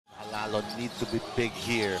Alon need to be big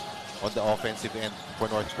here on the offensive end for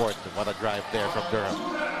NorthPort. What a drive there from Durham.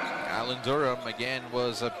 Alan Durham again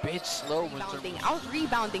was a bit slow.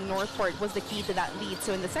 Out-rebounding NorthPort was the key to that lead.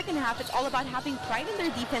 So in the second half, it's all about having pride in their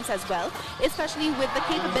defense as well, especially with the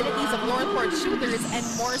capabilities of NorthPort shooters and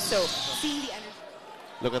more so seeing the energy.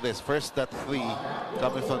 Look at this. First that three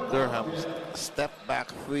coming from Durham. Step back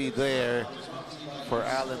three there for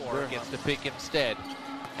Alan Durham. Gets the pick instead.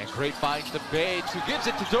 And great find to Bates, who gives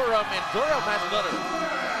it to Durham, and Durham has another.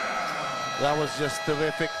 That was just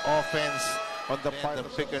terrific offense on the part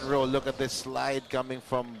of pick and roll. Look at this slide coming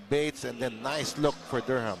from Bates, and then nice look for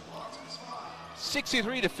Durham.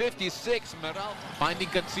 63 to 56. Meralco finding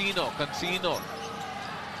Cancino.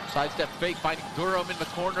 Sidestep fake, finding Durham in the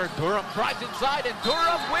corner. Durham drives inside, and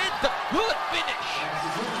Durham with the good finish.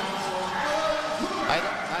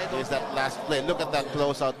 There's that last play. Look at that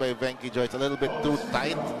closeout by Venky Joy. It's a little bit too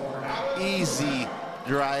tight. Easy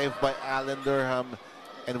drive by Alan Durham.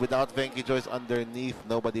 And without Venky Joyce underneath,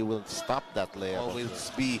 nobody will stop that layup.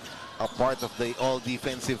 Always be a part of the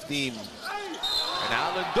all-defensive team. And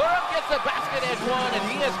Alan Durham gets the basket at one, and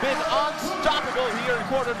he has been unstoppable here in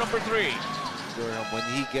quarter number 3. Durham, when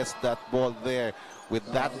he gets that ball there with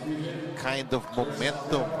that kind of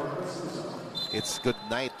momentum, it's good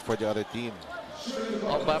night for the other team.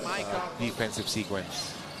 Defensive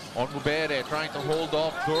sequence. Onwubere trying to hold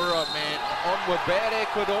off Durham, and Onwubere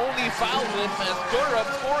could only foul him as Durham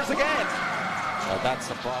scores again. That's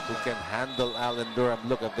a prop who can handle Alan Durham.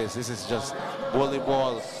 Look at this. This is just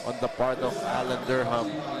volleyball on the part of Alan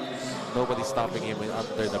Durham. Nobody stopping him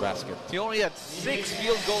under the basket. He only had 6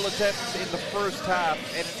 field goal attempts in the first half,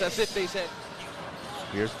 and it's as if they said,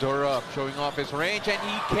 here's Durham showing off his range, and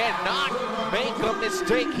he cannot make a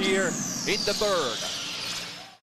mistake here in the third.